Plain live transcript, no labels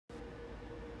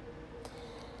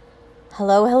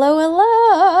Hello, hello,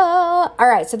 hello. All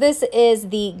right, so this is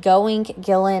the Going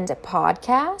Gilland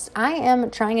podcast. I am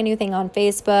trying a new thing on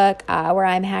Facebook where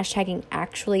I'm hashtagging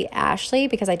actually Ashley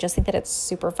because I just think that it's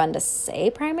super fun to say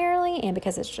primarily and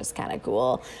because it's just kind of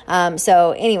cool.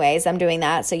 So anyways, I'm doing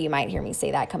that. So you might hear me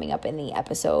say that coming up in the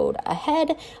episode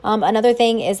ahead. Another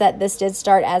thing is that this did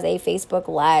start as a Facebook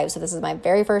Live. So this is my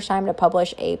very first time to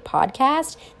publish a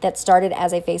podcast that started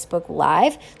as a Facebook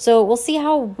Live. So we'll see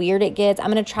how weird it gets.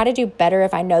 I'm going to try to do better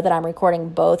if I know that I'm recording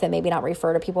both and maybe not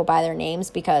refer to people by their names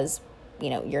because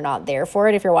you're not there for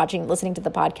it if you're listening to the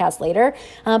podcast later.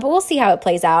 But we'll see how it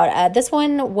plays out. This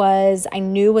one I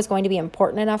knew was going to be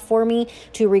important enough for me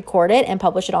to record it and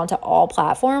publish it onto all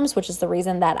platforms, which is the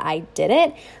reason that I did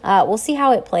it. We'll see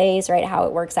how it plays, right? How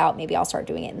it works out. Maybe I'll start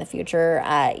doing it in the future.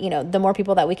 The more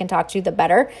people that we can talk to, the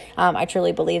better. I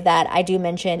truly believe that. I do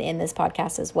mention in this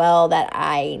podcast as well that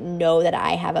I know that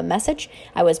I have a message.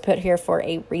 I was put here for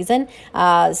a reason.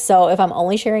 So if I'm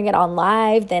only sharing it on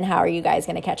live, then how are you guys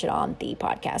going to catch it on the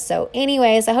podcast? So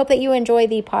anyways, I hope that you enjoy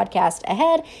the podcast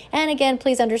ahead. And again,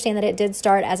 please understand that it did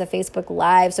start as a Facebook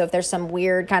Live. So if there's some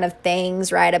weird kind of things,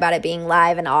 right, about it being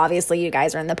live, and obviously you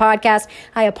guys are in the podcast,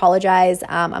 I apologize.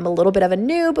 I'm a little bit of a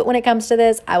noob when it comes to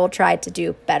this. I will try to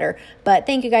do better. But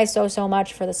thank you guys so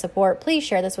much for the support. Please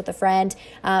share this with a friend.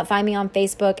 Find me on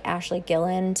Facebook, Ashley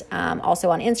Gilland.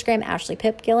 Also on Instagram, Ashley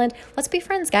Pip Gilland. Let's be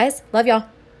friends, guys. Love y'all.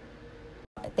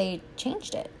 They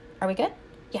changed it. Are we good?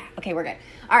 Yeah. Okay, we're good.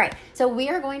 All right. So we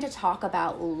are going to talk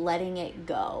about letting it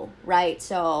go, right?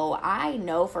 So I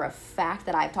know for a fact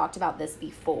that I've talked about this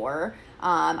before.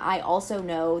 I also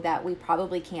know that we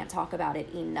probably can't talk about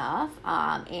it enough.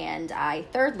 And I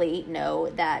thirdly know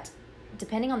that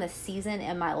depending on the season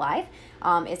in my life,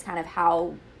 is kind of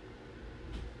how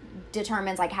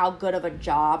determines like how good of a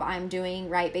job I'm doing,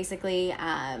 right? Basically,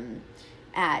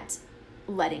 at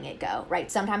letting it go, right?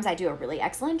 Sometimes I do a really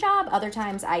excellent job. Other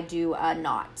times I do a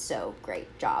not so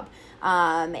great job.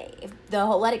 If the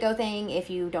whole let it go thing, if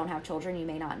you don't have children, you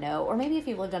may not know, or maybe if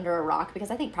you've lived under a rock,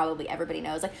 because I think probably everybody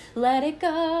knows, like, let it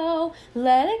go,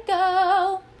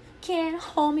 can't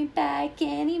hold me back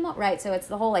anymore, right? So it's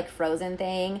the whole like Frozen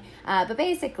thing. But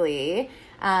basically,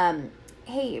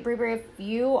 hey, Brie, if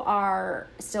you are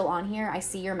still on here, I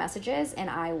see your messages and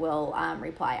I will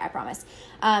reply, I promise.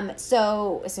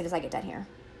 So as soon as I get done here.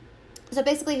 So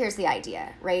basically, here's the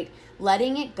idea, right?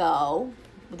 Letting it go,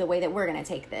 the way that we're going to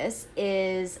take this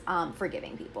is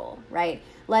forgiving people, right?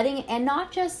 And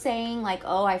not just saying like,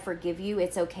 oh, I forgive you,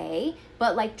 it's okay,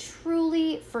 but like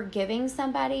truly forgiving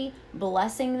somebody,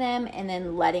 blessing them, and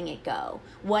then letting it go.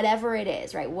 Whatever it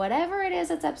is, right? Whatever it is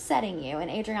that's upsetting you. And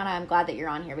Adriana, I'm glad that you're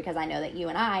on here because I know that you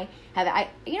and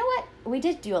you know what? We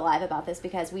did do a live about this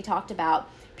because we talked about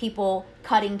people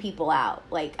cutting people out,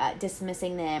 like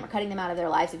dismissing them or cutting them out of their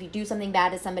lives. If you do something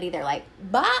bad to somebody, they're like,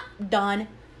 bah, done.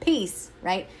 Peace,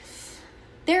 right?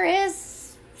 There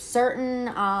is certain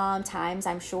times,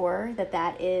 I'm sure,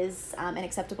 that is an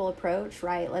acceptable approach,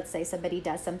 right? Let's say somebody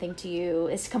does something to you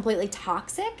is completely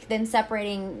toxic, then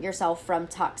separating yourself from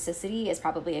toxicity is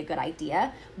probably a good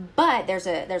idea. But there's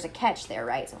a catch there,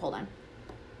 right? So hold on.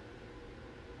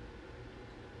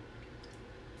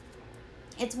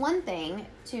 It's one thing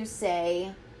to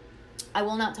say, I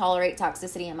will not tolerate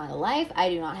toxicity in my life. I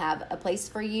do not have a place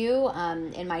for you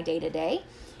in my day-to-day.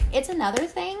 It's another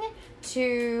thing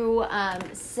to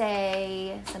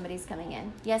say, somebody's coming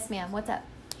in. Yes, ma'am. What's up?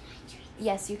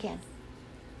 Yes, you can.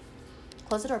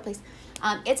 Close the door, please.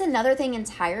 It's another thing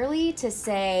entirely to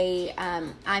say,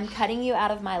 I'm cutting you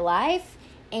out of my life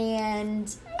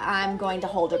and I'm going to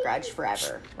hold a grudge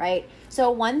forever, right? So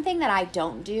one thing that I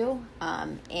don't do,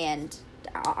 and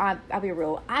I'll be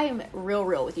real, I am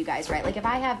real with you guys, right? Like if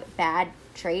I have bad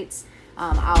traits,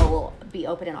 I will be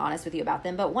open and honest with you about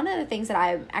them. But one of the things that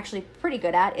I'm actually pretty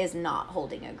good at is not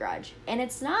holding a grudge. And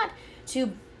it's not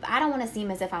I don't want to seem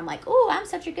as if I'm like, oh, I'm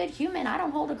such a good human, I don't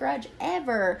hold a grudge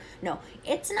ever. No,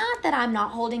 it's not that I'm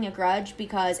not holding a grudge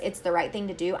because it's the right thing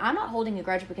to do. I'm not holding a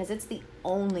grudge because it's the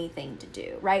only thing to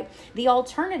do, right? The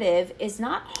alternative is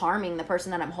not harming the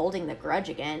person that I'm holding the grudge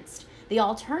against. The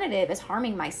alternative is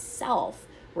harming myself,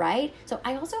 right? So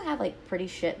I also have like pretty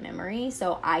shit memory.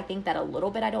 So I think that a little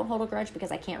bit I don't hold a grudge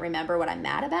because I can't remember what I'm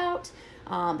mad about.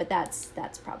 But that's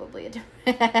probably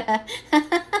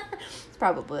it's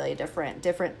probably a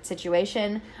different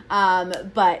situation.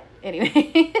 But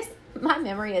anyways, my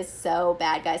memory is so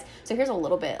bad, guys. So here's a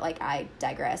little bit, like I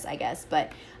digress, I guess.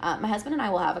 But my husband and I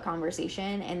will have a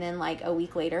conversation, and then like a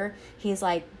week later, he's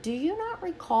like, "Do you not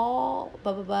recall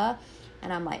blah blah blah?"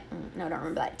 And I'm like, no, don't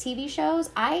remember that. TV shows,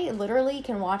 I literally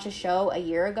can watch a show a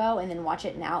year ago and then watch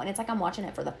it now, and it's like I'm watching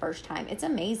it for the first time. It's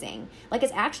amazing. Like,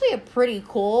 it's actually a pretty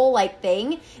cool, like,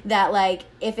 thing that, like,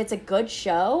 if it's a good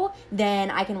show,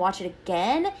 then I can watch it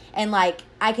again, and, like,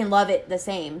 I can love it the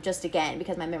same just again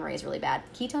because my memory is really bad.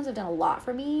 Ketones have done a lot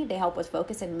for me. They help with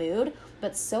focus and mood,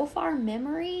 but so far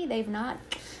memory, they've not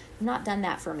done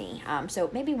that for me.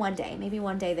 So maybe one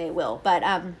day they will. But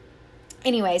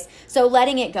anyways, so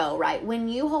letting it go, right? When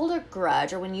you hold a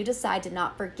grudge or when you decide to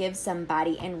not forgive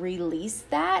somebody and release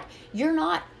that, you're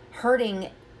not hurting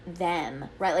them,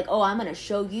 right? Like, oh, I'm going to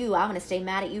show you, I'm going to stay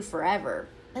mad at you forever.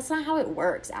 That's not how it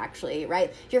works, actually,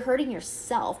 right? You're hurting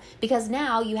yourself because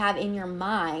now you have in your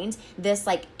mind this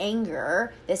like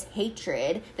anger, this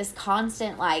hatred, this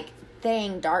constant like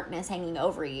darkness hanging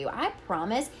over you. I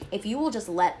promise if you will just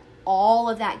let all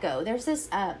of that go, there's this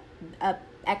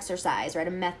exercise, right?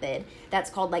 A method that's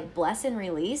called like bless and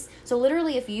release. So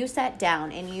literally if you sat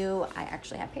down and I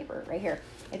actually have paper right here.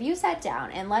 If you sat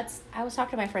down and I was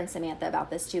talking to my friend Samantha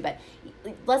about this too, but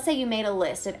let's say you made a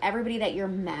list of everybody that you're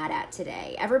mad at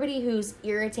today, everybody who's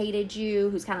irritated you,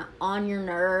 who's kind of on your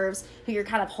nerves, who you're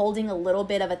kind of holding a little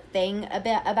bit of a thing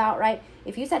about, right?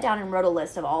 If you sat down and wrote a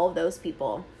list of all of those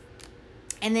people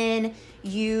and then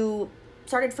you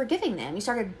started forgiving them, you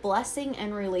started blessing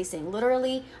and releasing.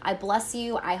 Literally, I bless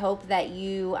you. I hope that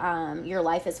your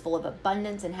life is full of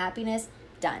abundance and happiness.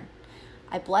 Done.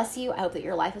 I bless you. I hope that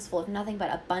your life is full of nothing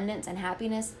but abundance and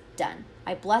happiness. Done.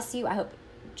 I bless you. I hope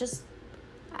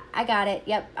I got it.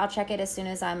 Yep. I'll check it as soon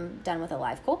as I'm done with a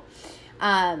live. Cool.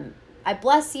 I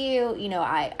bless you.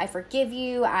 I forgive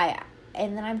you.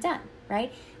 And then I'm done.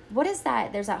 Right. What is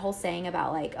that? There's that whole saying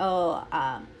about like,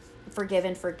 forgive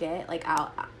and forget. Like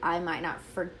I might not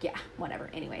forget, whatever.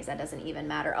 Anyways, that doesn't even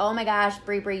matter. Oh my gosh,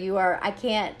 Bree, I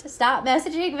can't stop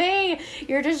messaging me.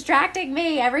 You're distracting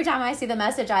me. Every time I see the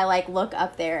message, I like look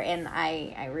up there and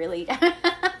I really,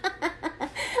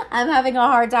 I'm having a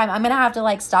hard time. I'm going to have to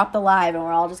like stop the live and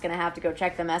we're all just going to have to go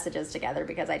check the messages together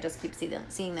because I just keep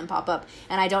seeing them pop up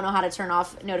and I don't know how to turn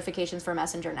off notifications for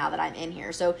Messenger now that I'm in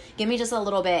here. So give me just a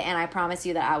little bit and I promise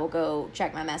you that I will go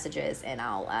check my messages and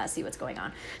I'll see what's going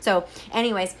on. So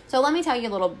anyways, so let me tell you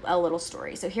a little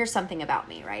story. So here's something about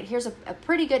me, right? Here's a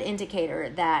pretty good indicator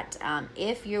that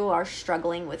if you are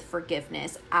struggling with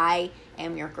forgiveness, I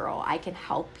am your girl. I can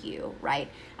help you, right?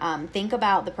 Think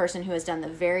about the person who has done the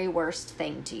very worst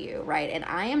thing to you, right? And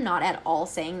I am not at all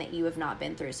saying that you have not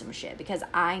been through some shit because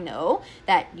I know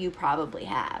that you probably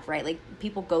have, right? Like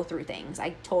people go through things.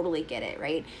 I totally get it,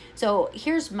 right? So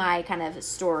here's my kind of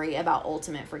story about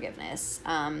ultimate forgiveness.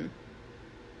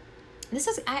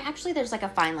 There's like a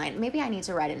fine line. Maybe I need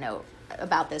to write a note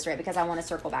about this, right? Because I want to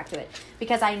circle back to it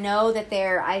because I know that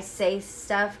I say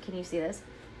stuff. Can you see this?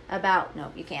 No,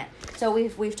 you can't. So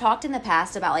we've talked in the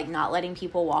past about like not letting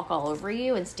people walk all over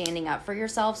you and standing up for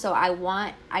yourself. So I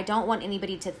don't want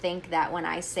anybody to think that when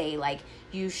I say like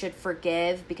you should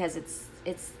forgive because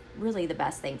it's really the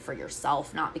best thing for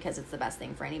yourself, not because it's the best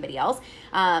thing for anybody else.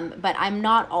 But I'm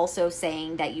not also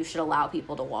saying that you should allow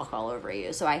people to walk all over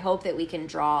you. So I hope that we can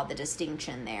draw the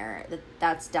distinction there.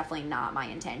 That's definitely not my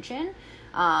intention.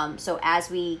 So as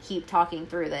we keep talking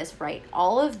through this, right,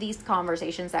 all of these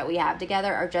conversations that we have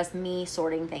together are just me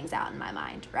sorting things out in my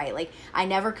mind, right? Like I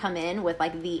never come in with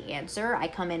like the answer. I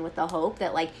come in with the hope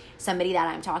that like somebody that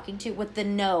I'm talking to, with the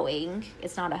knowing,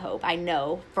 it's not a hope. I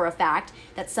know for a fact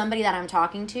that somebody that I'm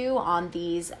talking to on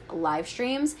these live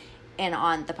streams and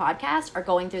on the podcast are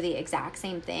going through the exact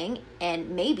same thing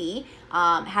and maybe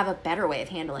have a better way of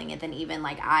handling it than even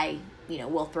like I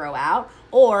will throw out,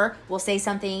 or we'll say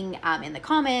something in the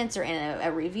comments or in a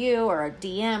review or a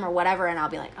DM or whatever, and I'll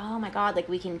be like, oh my God, like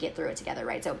we can get through it together,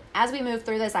 right? So as we move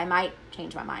through this, I might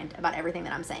change my mind about everything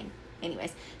that I'm saying.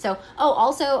 Anyways, so,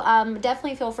 also,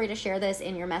 definitely feel free to share this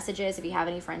in your messages if you have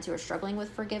any friends who are struggling with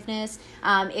forgiveness.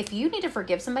 If you need to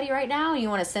forgive somebody right now and you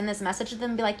want to send this message to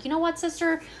them, be like, you know what,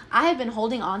 sister, I have been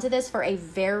holding on to this for a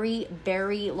very,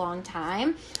 very long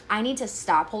time. I need to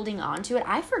stop holding on to it.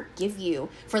 I forgive you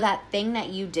for that thing that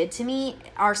you did to me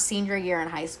our senior year in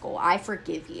high school. I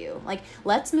forgive you. Like,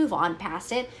 let's move on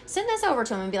past it. Send this over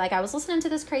to them and be like, I was listening to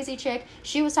this crazy chick.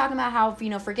 She was talking about how,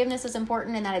 forgiveness is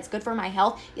important and that it's good for my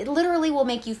health. It literally will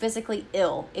make you physically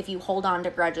ill if you hold on to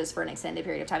grudges for an extended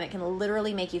period of time. It can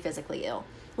literally make you physically ill.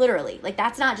 Literally. Like,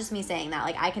 that's not just me saying that.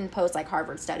 Like, I can post like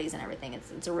Harvard studies and everything.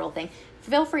 It's a real thing.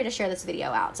 Feel free to share this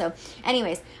video out. So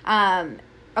anyways,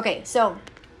 okay, so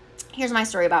here's my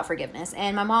story about forgiveness.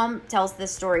 And my mom tells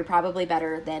this story probably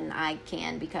better than I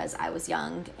can because I was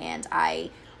young and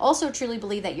I also truly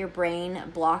believe that your brain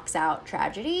blocks out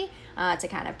tragedy to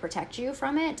kind of protect you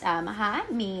from it. Hi,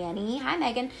 Manny. Hi,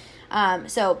 Megan.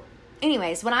 So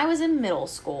anyways, when I was in middle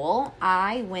school,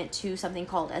 I went to something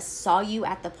called a Saw You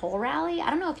at the Pole rally. I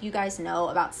don't know if you guys know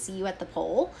about See You at the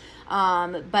Pole,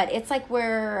 but it's like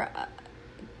where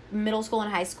middle school and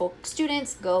high school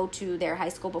students go to their high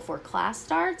school before class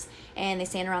starts, and they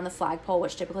stand around the flagpole,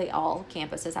 which typically all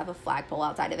campuses have a flagpole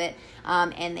outside of it,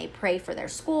 and they pray for their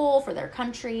school, for their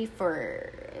country,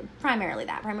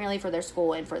 primarily for their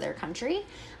school and for their country,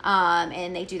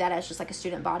 and they do that as just like a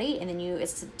student body. And then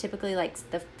it's typically like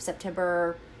the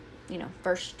September,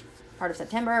 first part of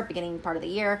September, beginning part of the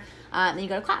year, then you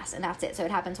go to class, and that's it. So it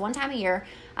happens one time a year,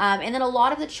 and then a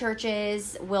lot of the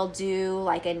churches will do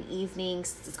like an evening,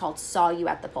 it's called Saw You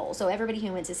at the Pole. So everybody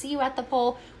who went to See You at the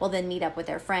Pole will then meet up with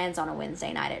their friends on a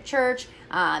Wednesday night at church,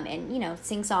 and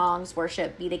sing songs,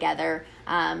 worship, be together,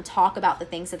 talk about the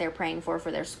things that they're praying for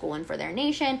their school and for their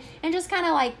nation, and just kind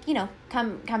of like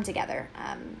come together.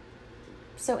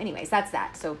 So anyways, that's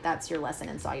that. So that's your lesson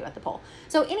in Saw You at the Pole.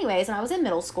 So anyways, when I was in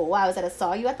middle school, I was at a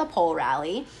Saw You at the Pole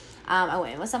rally. I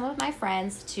went with some of my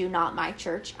friends to not my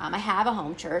church. I have a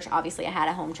home church. Obviously, I had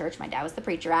a home church. My dad was the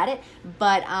preacher at it.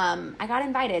 But I got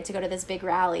invited to go to this big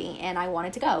rally, and I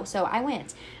wanted to go. So I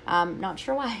went. Not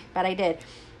sure why, but I did.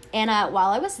 And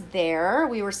while I was there,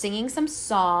 we were singing some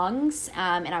songs,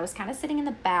 and I was kind of sitting in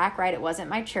the back, right? It wasn't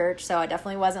my church, so I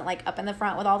definitely wasn't like up in the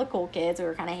front with all the cool kids. We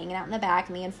were kind of hanging out in the back,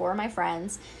 me and 4 of my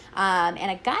friends. And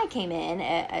a guy came in,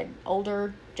 an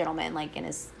older gentleman, like in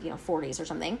his 40s or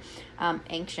something,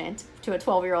 ancient to a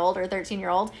 12-year-old or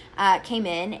 13-year-old, came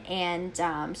in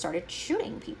and started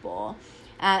shooting people.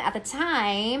 At the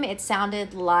time, it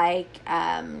sounded like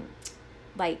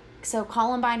so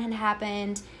Columbine had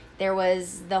happened. There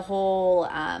was the whole,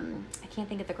 I can't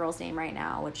think of the girl's name right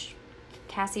now, which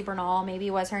Cassie Bernal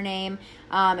maybe was her name,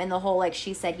 and the whole like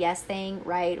She Said Yes thing,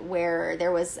 right, where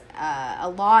there was a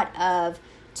lot of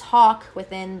talk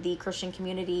within the Christian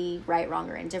community, right, wrong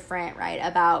or indifferent, right,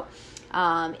 about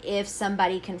if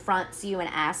somebody confronts you and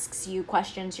asks you,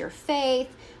 questions your faith,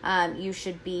 you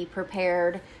should be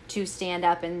prepared to stand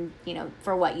up and,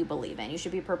 for what you believe in. You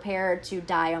should be prepared to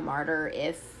die a martyr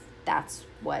if that's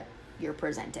what you're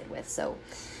presented with. So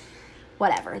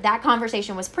whatever. That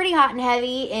conversation was pretty hot and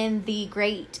heavy in the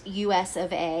great US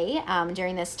of A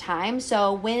during this time.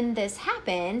 So when this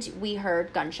happened, we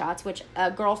heard gunshots, which a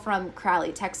girl from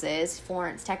Crowley, Texas,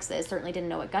 Florence, Texas, certainly didn't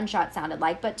know what gunshots sounded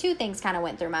like. But 2 things kind of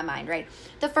went through my mind, right?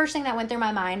 The first thing that went through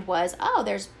my mind was, oh,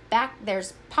 there's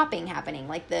popping happening,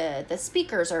 like the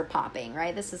speakers are popping,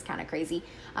 right? This is kind of crazy.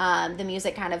 The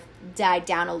music kind of died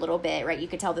down a little bit, right? You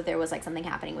could tell that there was like something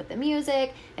happening with the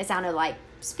music. It sounded like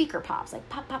speaker pops, like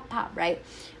pop, pop, pop, right?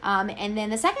 And then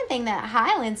the second thing that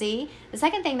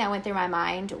went through my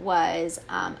mind was,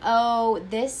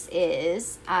 this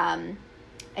is,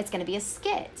 it's going to be a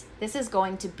skit. This is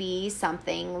going to be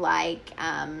something like,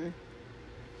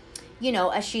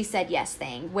 a She Said Yes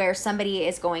thing, where somebody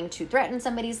is going to threaten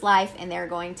somebody's life and they're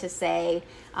going to say,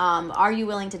 are you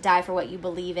willing to die for what you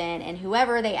believe in? And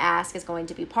whoever they ask is going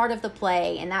to be part of the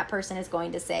play, and that person is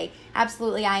going to say,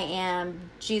 absolutely I am,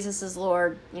 Jesus is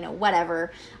Lord,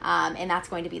 whatever, and that's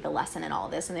going to be the lesson in all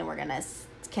of this, and then we're going to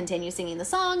continue singing the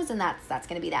songs, and that's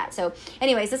going to be that. So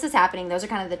anyways, this is happening. Those are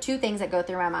kind of the 2 things that go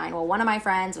through my mind. Well, one of my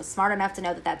friends was smart enough to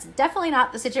know that that's definitely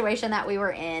not the situation that we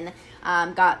were in,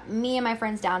 got me and my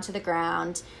friends down to the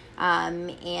ground,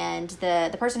 and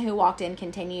the person who walked in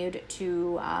continued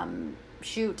to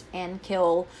shoot and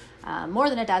kill more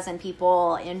than a dozen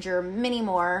people, injure many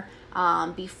more,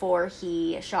 before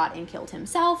he shot and killed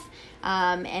himself.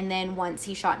 And then once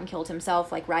he shot and killed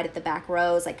himself, like right at the back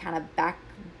rows, like kind of back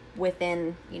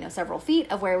within, several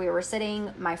feet of where we were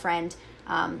sitting, my friend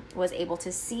was able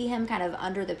to see him kind of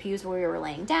under the pews where we were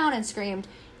laying down, and screamed,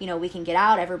 we can get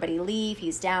out, everybody leave,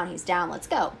 he's down, let's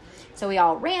go. So we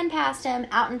all ran past him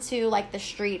out into like the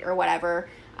street or whatever,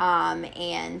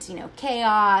 and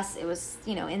chaos. It was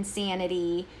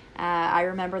insanity. I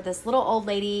remember this little old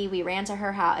lady, we ran to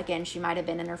her house. Again, she might have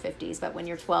been in her 50s, but when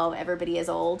you're 12, everybody is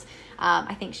old.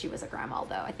 I think she was a grandma,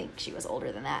 though. I think she was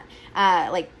older than that.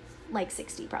 Like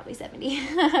 60, probably 70.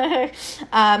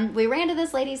 We ran to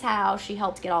this lady's house. She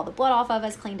helped get all the blood off of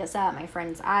us, cleaned us up. My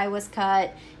friend's eye was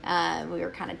cut. We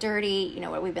were kind of dirty.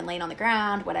 We've been laying on the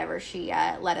ground, whatever. She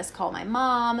let us call my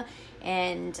mom,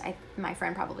 and my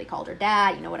friend probably called her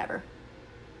dad, whatever.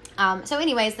 So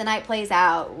anyways, the night plays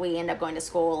out. We end up going to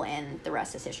school, and the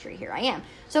rest is history. Here I am.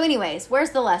 So anyways,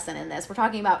 where's the lesson in this? We're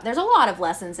talking about, there's a lot of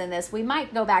lessons in this. We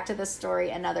might go back to this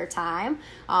story another time,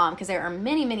 because there are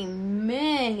many, many,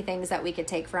 many things that we could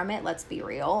take from it. Let's be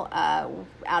real.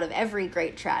 Out of every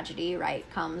great tragedy, right,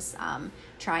 comes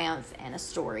triumph and a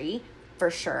story, for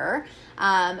sure.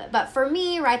 But for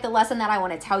me, right, the lesson that I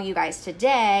want to tell you guys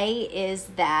today is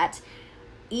that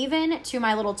even to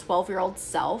my little 12-year-old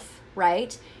self,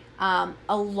 right,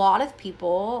 a lot of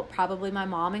people, probably my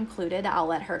mom included, I'll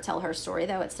let her tell her story,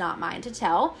 though it's not mine to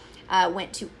tell,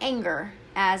 went to anger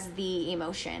as the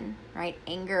emotion, right?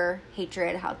 Anger,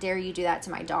 hatred, how dare you do that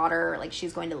to my daughter? Like,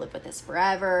 she's going to live with this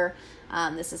forever.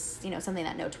 This is, something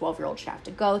that no 12-year-old should have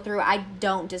to go through. I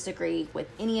don't disagree with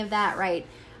any of that, right?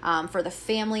 For the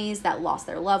families that lost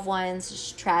their loved ones,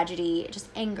 just tragedy, just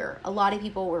anger. A lot of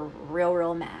people were real,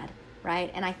 real mad.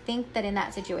 Right? And I think that in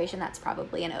that situation, that's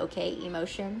probably an okay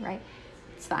emotion, right?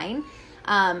 It's fine.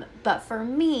 But for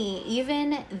me,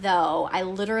 even though I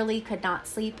literally could not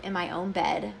sleep in my own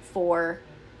bed for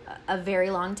a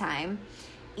very long time,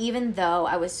 even though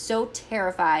I was so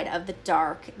terrified of the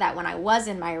dark that when I was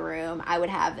in my room, I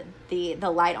would have the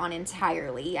light on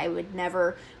entirely. I would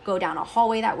never go down a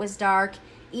hallway that was dark.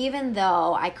 Even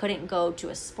though I couldn't go to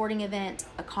a sporting event,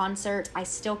 a concert, I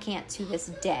still can't to this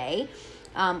day.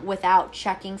 Without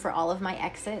checking for all of my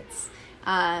exits.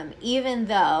 Even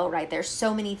though, right, there's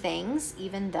so many things,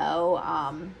 even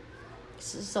though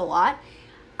this is a lot,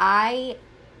 I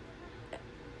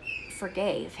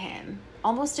forgave him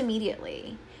almost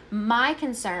immediately. My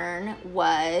concern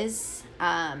was,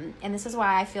 and this is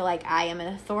why I feel like I am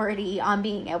an authority on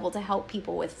being able to help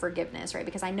people with forgiveness, right?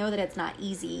 Because I know that it's not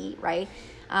easy, right?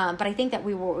 But I think that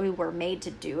we were made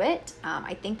to do it.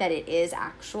 I think that it is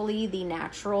actually the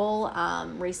natural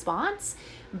response,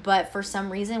 but for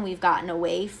some reason we've gotten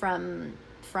away from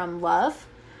love,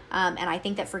 and I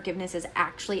think that forgiveness is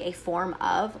actually a form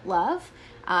of love.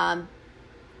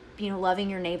 Loving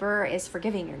your neighbor is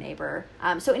forgiving your neighbor.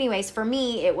 So anyways, for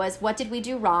me, it was, what did we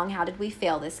do wrong? How did we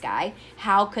fail this guy?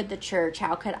 How could the church,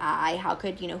 how could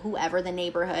whoever the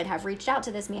neighborhood have reached out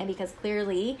to this man? Because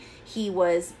clearly he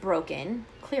was broken.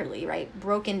 Clearly, right?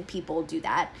 Broken people do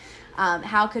that.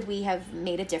 How could we have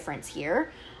made a difference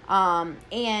here?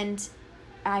 And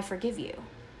I forgive you,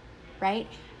 right?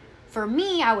 For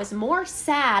me, I was more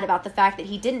sad about the fact that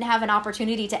he didn't have an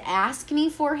opportunity to ask me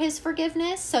for his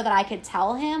forgiveness so that I could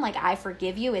tell him, like, I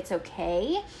forgive you, it's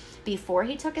okay, before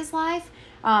he took his life,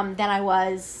 than I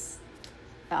was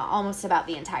almost about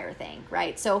the entire thing,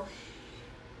 right? So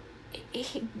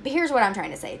here's what I'm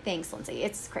trying to say. Thanks, Lindsay.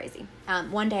 It's crazy.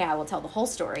 One day I will tell the whole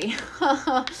story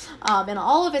in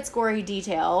all of its gory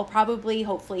detail, probably,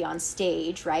 hopefully on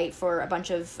stage, right? For a bunch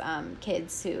of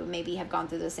kids who maybe have gone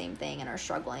through the same thing and are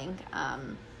struggling,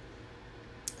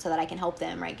 so that I can help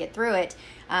them, right, get through it.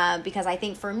 Because I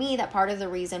think for me that part of the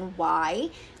reason why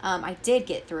I did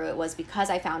get through it was because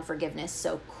I found forgiveness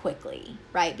so quickly,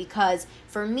 right? Because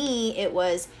for me it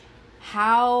was,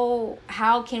 how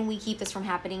can we keep this from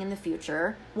happening in the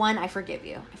future? One, I forgive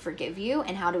you.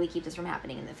 And how do we keep this from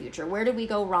happening in the future? Where did we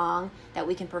go wrong that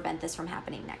we can prevent this from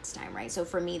happening next time, right? So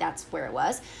for me, that's where it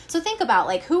was. So think about,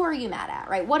 like, who are you mad at,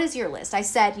 right? What is your list? I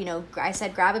said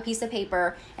grab a piece of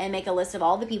paper and make a list of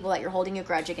all the people that you're holding a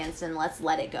grudge against, and let's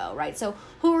let it go, right? So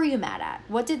who are you mad at?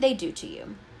 What did they do to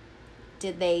you?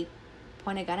 Did they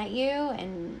point a gun at you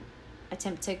and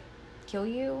attempt to kill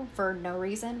you for no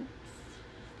reason?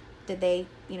 Did they,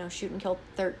 shoot and kill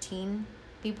 13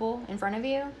 people in front of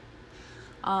you?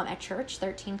 At church,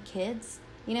 13 kids?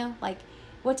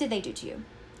 What did they do to you?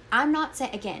 I'm not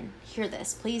saying, again, hear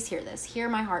this. Please hear this. Hear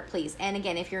my heart, please. And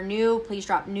again, if you're new, please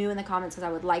drop new in the comments, because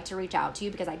I would like to reach out to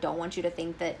you, because I don't want you to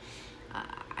think that,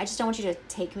 I just don't want you to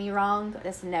take me wrong.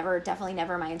 That's definitely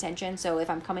never my intention. So if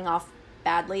I'm coming off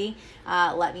badly,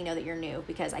 let me know that you're new,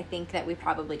 because I think that we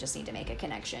probably just need to make a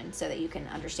connection so that you can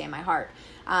understand my heart.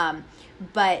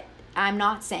 But I'm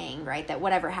not saying, right, that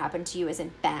whatever happened to you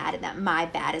isn't bad and that my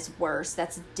bad is worse.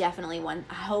 That's definitely one.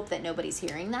 I hope that nobody's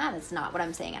hearing that. That's not what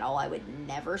I'm saying at all. I would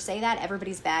never say that.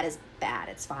 Everybody's bad is bad.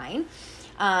 It's fine.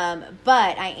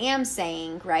 But I am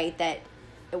saying, right, that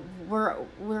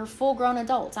we're full-grown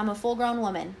adults. I'm a full-grown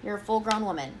woman. You're a full-grown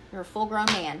woman. You're a full-grown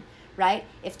man. Right?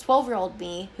 If 12-year-old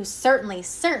me, who certainly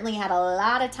had a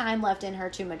lot of time left in her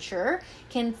to mature,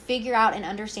 can figure out and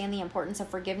understand the importance of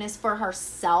forgiveness for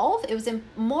herself, it was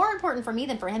more important for me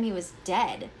than for him. He was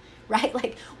dead, right?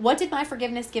 Like, what did my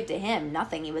forgiveness give to him?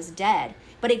 Nothing. He was dead.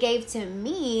 But it gave to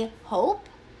me hope.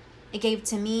 It gave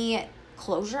to me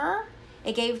closure.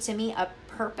 It gave to me a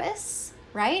purpose,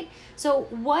 right? So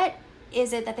what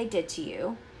is it that they did to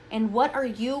you And what are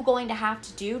you going to have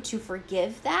to do to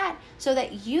forgive that so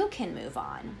that you can move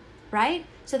on, right?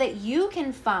 So that you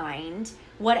can find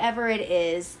whatever it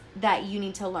is that you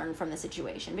need to learn from the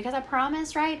situation. Because I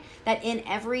promise, right, that in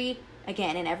every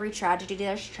tragedy,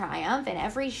 there's triumph. In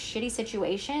every shitty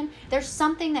situation, there's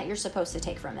something that you're supposed to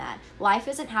take from that. Life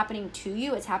isn't happening to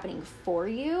you, it's happening for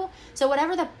you. So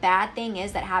whatever the bad thing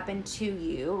is that happened to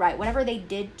you, right, whatever they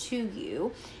did to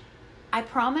you, I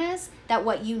promise that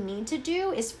what you need to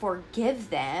do is forgive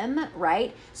them,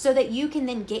 right? So that you can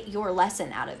then get your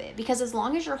lesson out of it. Because as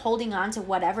long as you're holding on to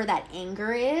whatever that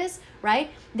anger is, right,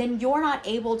 then you're not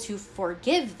able to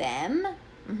forgive them.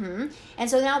 And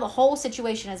so now the whole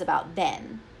situation is about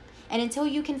them. And until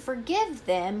you can forgive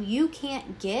them, you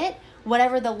can't get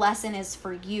whatever the lesson is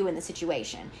for you in the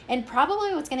situation. And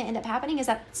probably what's going to end up happening is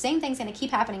that same thing's going to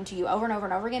keep happening to you over and over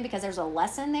and over again because there's a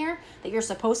lesson there that you're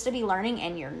supposed to be learning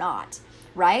and you're not,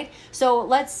 right? So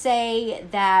let's say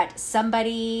that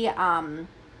somebody, I'm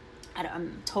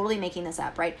totally making this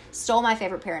up, right? Stole my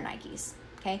favorite pair of Nikes,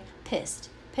 okay? Pissed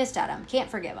at them, can't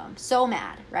forgive them, so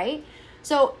mad, right?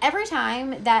 So every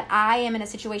time that I am in a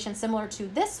situation similar to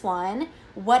this one,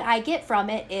 what I get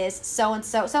from it is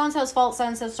so-and-so's fault,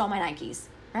 so-and-so stole my Nikes,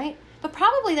 right? But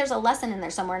probably there's a lesson in there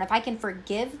somewhere. And if I can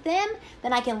forgive them,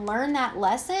 then I can learn that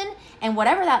lesson. And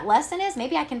whatever that lesson is,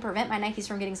 maybe I can prevent my Nikes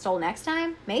from getting stolen next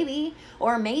time. Maybe.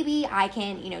 Or maybe I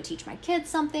can, teach my kids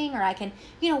something, or I can,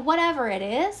 whatever it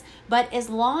is. But as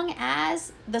long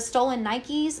as the stolen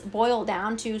Nikes boil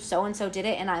down to so-and-so did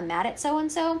it and I'm mad at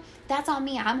so-and-so, that's on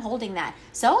me. I'm holding that.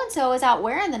 So-and-so is out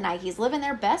wearing the Nikes, living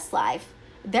their best life.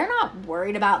 They're not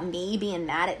worried about me being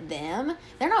mad at them.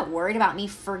 They're not worried about me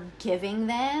forgiving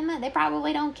them. They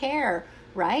probably don't care,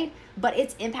 right? But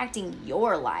it's impacting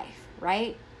your life,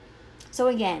 right? So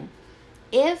again,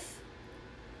 if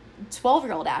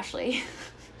 12-year-old Ashley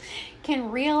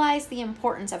can realize the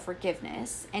importance of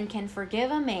forgiveness and can forgive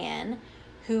a man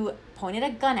who pointed a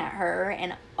gun at her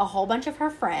and a whole bunch of her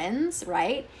friends,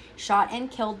 right? Shot and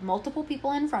killed multiple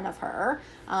people in front of her,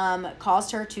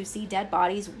 caused her to see dead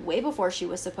bodies way before she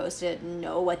was supposed to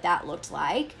know what that looked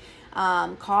like,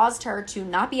 caused her to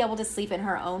not be able to sleep in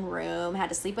her own room, had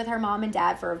to sleep with her mom and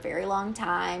dad for a very long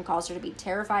time, caused her to be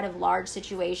terrified of large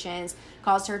situations,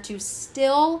 caused her to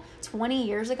still, 20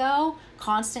 years ago,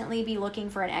 constantly be looking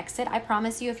for an exit. I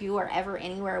promise you, if you are ever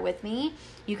anywhere with me,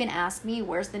 you can ask me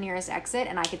where's the nearest exit,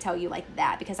 and I could tell you like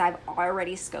that because I've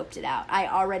already scoped it out. I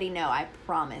already know. I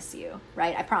promise you,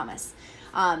 right? I promise.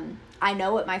 I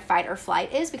know what my fight or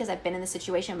flight is because I've been in the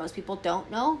situation. Most people don't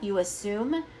know. You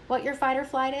assume what your fight or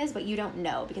flight is, but you don't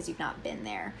know because you've not been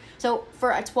there. So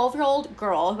for a 12-year-old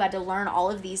girl who had to learn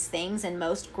all of these things, and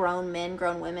most grown men,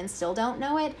 grown women still don't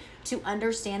know it, to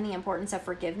understand the importance of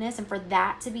forgiveness and for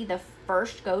that to be the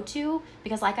first go-to,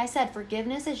 because like I said,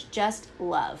 forgiveness is just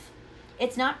love.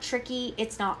 It's not tricky.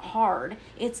 It's not hard.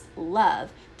 It's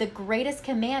love. The greatest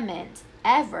commandment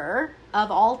ever of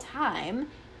all time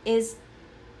is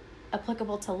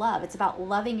applicable to love. It's about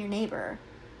loving your neighbor,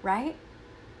 right?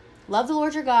 Love the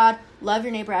Lord your God, love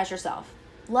your neighbor as yourself.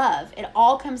 Love, it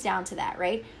all comes down to that,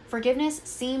 right? Forgiveness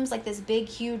seems like this big,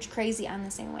 huge, crazy, I'm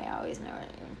the same way, I always know it.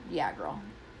 Yeah, girl,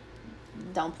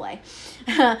 don't play.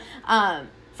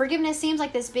 Forgiveness seems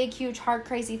like this big, huge, hard,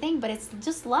 crazy thing, but it's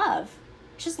just love.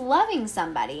 It's just loving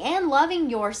somebody and loving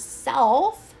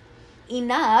yourself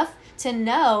enough to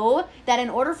know that in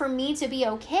order for me to be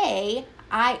okay,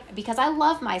 because I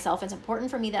love myself, it's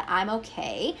important for me that I'm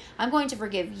okay. I'm going to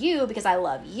forgive you because I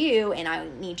love you and I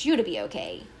need you to be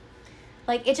okay.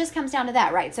 Like, it just comes down to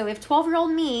that, right? So if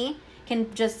 12-year-old me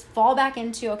can just fall back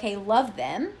into, okay, love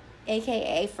them,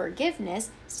 aka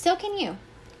forgiveness, so can you.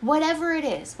 Whatever it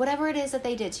is that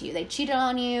they did to you. They cheated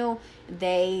on you.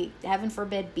 They, heaven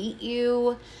forbid, beat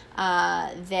you.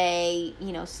 They,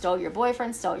 stole your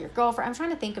boyfriend, stole your girlfriend. I'm trying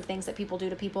to think of things that people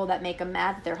do to people that make them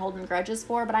mad that they're holding grudges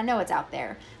for, but I know it's out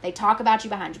there. They talk about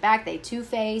you behind your back. They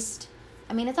two-faced.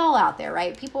 I mean, it's all out there,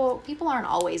 right? People aren't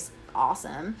always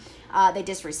awesome. They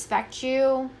disrespect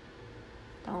you.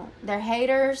 They're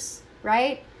haters,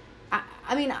 right?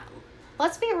 I mean,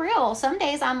 let's be real. Some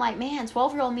days I'm like, man,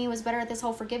 12-year-old me was better at this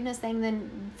whole forgiveness thing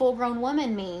than full-grown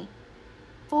woman me.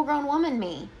 Full-grown woman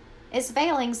me is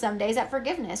failing some days at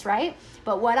forgiveness, right?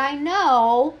 But what I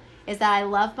know is that I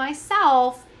love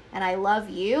myself and I love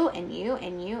you and you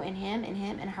and you and him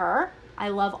and her. I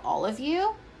love all of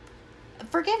you.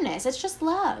 Forgiveness, it's just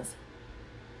love.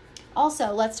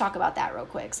 Also, let's talk about that real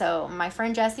quick. So my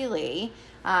friend Jessie Lee,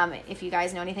 If you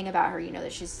guys know anything about her, you know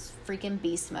that she's freaking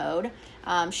beast mode.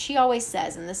 She always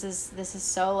says, and this is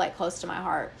so like close to my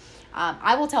heart.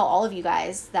 I will tell all of you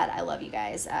guys that I love you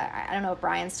guys. I don't know if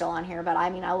Brian's still on here, but I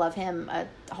mean, I love him a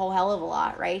whole hell of a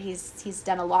lot, right? He's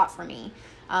done a lot for me.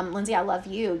 Lindsay, I love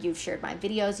you. You've shared my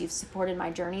videos. You've supported my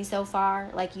journey so far.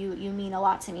 Like you mean a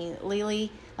lot to me.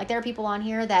 Lily, like there are people on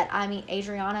here that, I mean,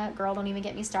 Adriana, girl, don't even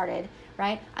get me started,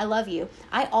 right? I love you.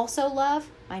 I also love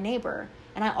my neighbor.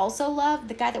 And I also love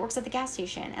the guy that works at the gas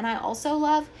station. And I also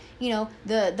love,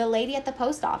 the lady at the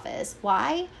post office.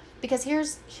 Why? Because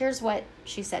here's what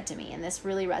she said to me, and this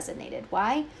really resonated.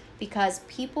 Why? Because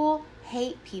people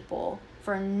hate people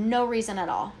for no reason at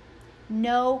all.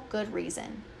 No good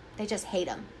reason. They just hate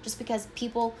them. Just because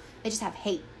people, they just have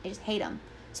hate. They just hate them.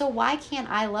 So why can't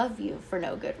I love you for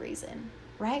no good reason?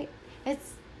 Right?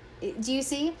 Do you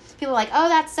see? People are like, oh,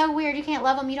 that's so weird. You can't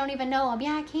love them. You don't even know them.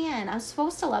 Yeah, I can. I'm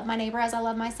supposed to love my neighbor as I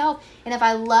love myself. And if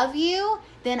I love you,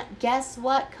 then guess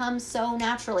what comes so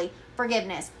naturally?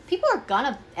 Forgiveness. People are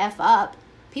gonna F up.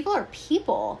 People are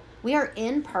people. We are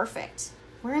imperfect.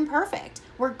 We're imperfect.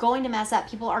 We're going to mess up.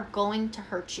 People are going to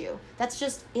hurt you. That's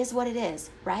just is what it is,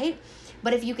 right?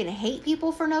 But if you can hate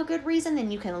people for no good reason,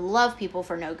 then you can love people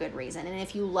for no good reason. And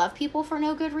if you love people for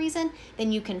no good reason,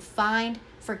 then you can find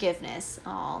forgiveness.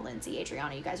 Oh, Lindsay,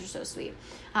 Adriana, you guys are so sweet.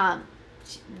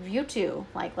 You too.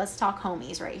 Like, let's talk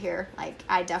homies right here. Like,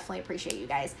 I definitely appreciate you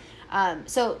guys.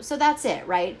 So that's it,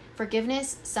 right?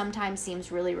 Forgiveness sometimes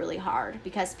seems really, really hard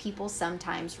because people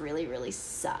sometimes really, really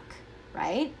suck,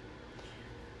 right?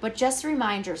 But just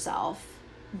remind yourself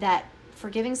that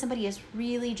forgiving somebody is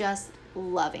really just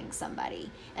loving somebody.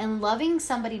 And loving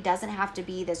somebody doesn't have to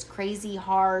be this crazy,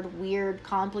 hard, weird,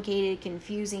 complicated,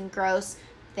 confusing, gross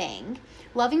thing.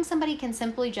 Loving somebody can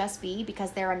simply just be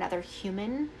because they're another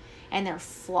human and they're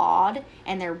flawed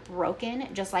and they're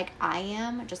broken, just like I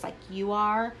am, just like you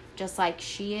are, just like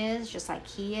she is, just like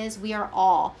he is. We are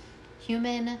all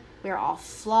human. We are all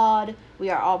flawed.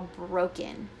 We are all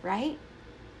broken, right?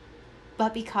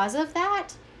 But because of that,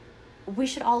 we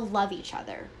should all love each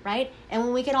other, right? And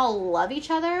when we can all love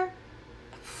each other,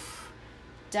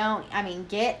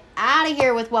 get out of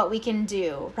here with what we can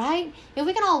do, right? If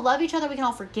we can all love each other, we can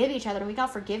all forgive each other, we can all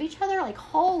forgive each other, like,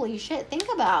 holy shit, think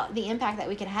about the impact that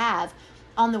we could have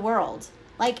on the world.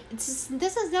 Like, this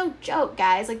is no joke,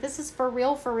 guys. Like, this is for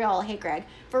real. Hey, Greg,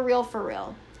 for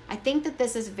real. I think that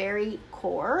this is very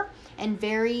core and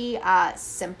very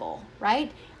simple,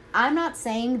 right? I'm not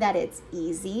saying that it's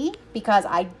easy because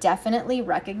I definitely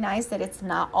recognize that it's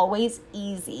not always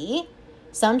easy.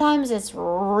 Sometimes it's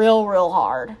real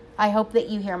hard. I hope that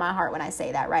you hear my heart when I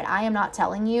say that, right? I am not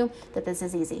telling you that this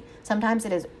is easy. Sometimes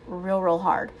it is real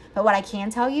hard. But what I can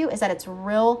tell you is that it's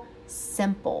real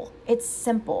simple. It's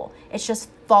simple. It's just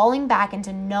falling back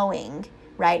into knowing,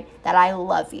 right, that I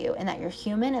love you and that you're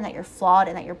human and that you're flawed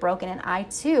and that you're broken. And I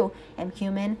too am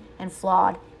human and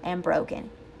flawed and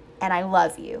broken. And I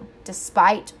love you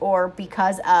despite or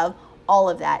because of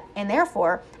all of that. And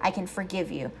therefore, I can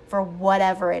forgive you for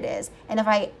whatever it is. And if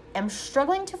I am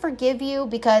struggling to forgive you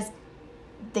because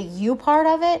the you part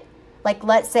of it, like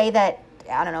let's say that,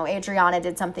 I don't know, Adriana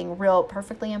did something real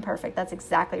perfectly imperfect. That's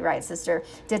exactly right, sister.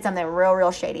 Did something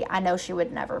real shady. I know she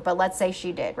would never, but let's say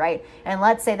she did, right? And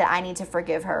let's say that I need to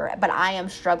forgive her, but I am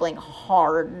struggling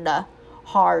hard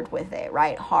with it,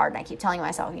 right? Hard. And I keep telling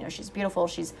myself, she's beautiful.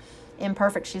 She's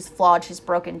imperfect, she's flawed, she's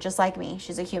broken, just like me.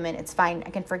 She's a human. It's fine. I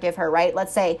can forgive her, right?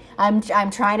 Let's say I'm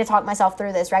trying to talk myself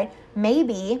through this, right?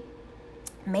 Maybe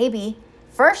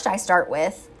first I start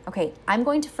with, okay, I'm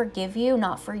going to forgive you,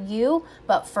 not for you,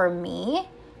 but for me,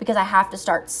 because I have to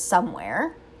start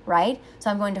somewhere, right? So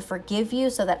I'm going to forgive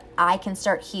you so that I can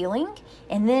start healing.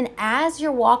 And then as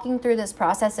you're walking through this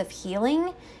process of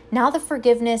healing, now the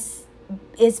forgiveness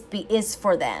is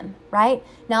for them, right?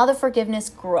 Now the forgiveness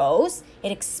grows, it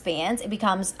expands, it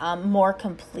becomes more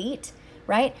complete,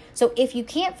 right? So if you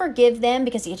can't forgive them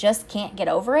because you just can't get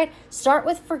over it, start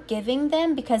with forgiving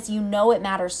them because you know it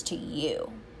matters to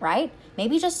you, right?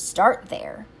 Maybe just start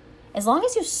there. As long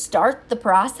as you start the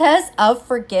process of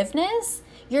forgiveness,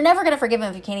 you're never going to forgive them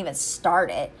if you can't even start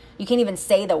it. You can't even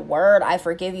say the word, I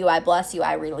forgive you, I bless you,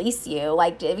 I release you.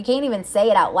 Like, if you can't even say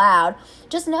it out loud,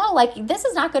 just know, like, this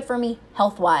is not good for me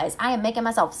health-wise. I am making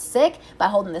myself sick by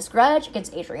holding this grudge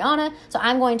against Adriana, so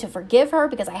I'm going to forgive her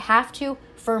because I have to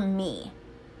for me,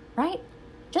 right?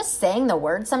 Just saying the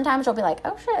word, sometimes you'll be like,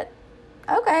 oh, shit,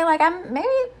 okay, like, maybe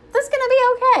this is going to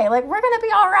be okay. Like, we're going to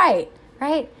be all right,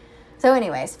 right? So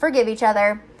anyways, forgive each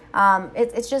other.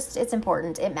 It's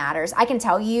important. It matters. I can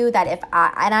tell you that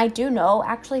I do know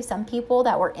actually some people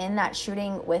that were in that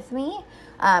shooting with me.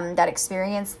 that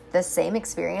experienced the same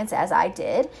experience as I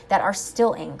did, that are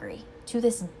still angry to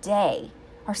this day,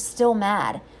 are still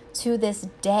mad to this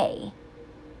day.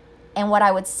 And what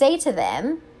I would say to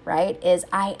them, right, is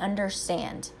I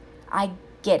understand. I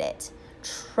get it.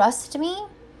 Trust me,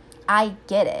 I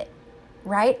get it,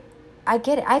 right? I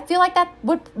get it. I feel like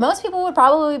most people would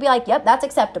probably be like, yep, that's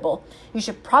acceptable. You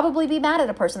should probably be mad at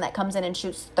a person that comes in and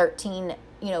shoots 13,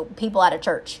 people at a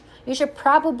church.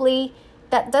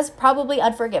 That's probably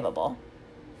unforgivable.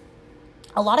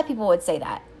 A lot of people would say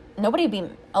that.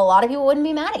 A lot of people wouldn't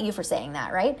be mad at you for saying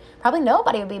that, right? Probably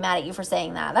nobody would be mad at you for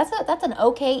saying that. That's an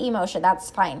okay emotion. That's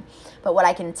fine. But what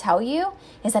I can tell you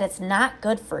is that it's not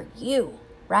good for you,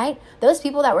 right? Those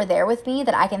people that were there with me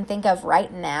that I can think of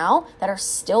right now that are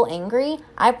still angry,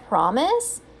 I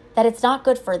promise that it's not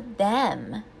good for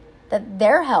them. That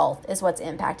their health is what's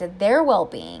impacted, their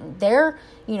well-being, their,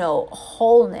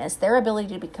 wholeness, their ability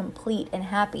to be complete and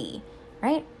happy,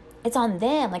 right? It's on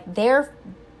them. Like they're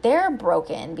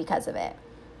broken because of it,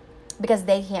 because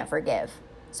they can't forgive.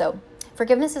 So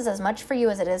forgiveness is as much for you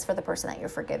as it is for the person that you're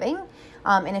forgiving.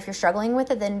 And if you're struggling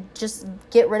with it, then just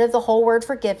get rid of the whole word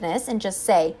forgiveness and just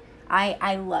say,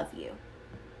 I love you.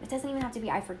 It doesn't even have to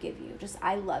be I forgive you. Just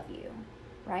I love you,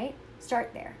 right?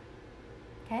 Start there.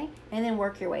 Okay? And then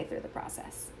work your way through the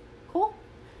process. Cool?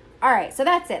 All right, so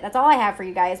that's it. That's all I have for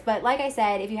you guys. But like I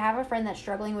said, if you have a friend that's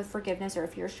struggling with forgiveness, or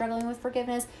if you're struggling with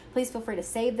forgiveness, please feel free to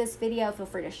save this video. Feel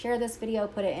free to share this video,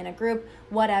 put it in a group,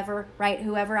 whatever, right?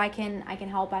 Whoever I can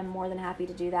help, I'm more than happy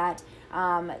to do that.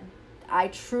 I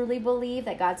truly believe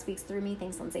that God speaks through me.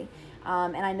 Thanks, Lindsay.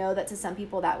 And I know that to some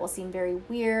people that will seem very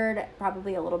weird,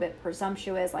 probably a little bit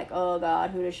presumptuous, like, oh God,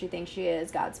 who does she think she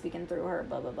is? God speaking through her,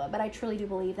 blah, blah, blah. But I truly do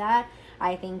believe that.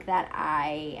 I think that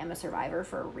I am a survivor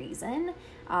for a reason.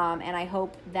 And I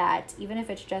hope that even if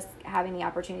it's just having the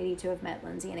opportunity to have met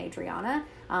Lindsay and Adriana,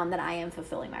 that I am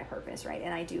fulfilling my purpose, right?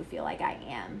 And I do feel like I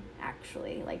am,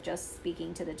 actually, like just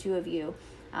speaking to the two of you.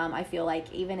 I feel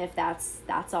like even if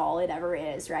that's all it ever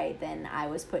is, right, then I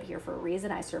was put here for a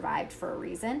reason. I survived for a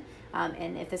reason.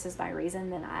 And if this is my reason,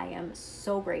 then I am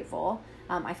so grateful.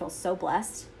 I feel so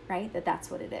blessed, right, that's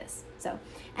what it is. So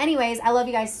anyways, I love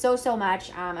you guys so, so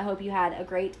much. I hope you had a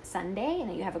great Sunday and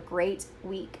that you have a great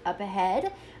week up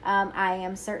ahead. I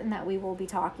am certain that we will be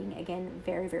talking again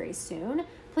very, very soon.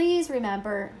 Please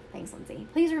remember, thanks, Lindsay.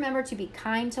 Please remember to be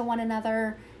kind to one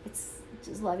another.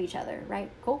 Just love each other,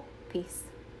 right? Cool. Peace.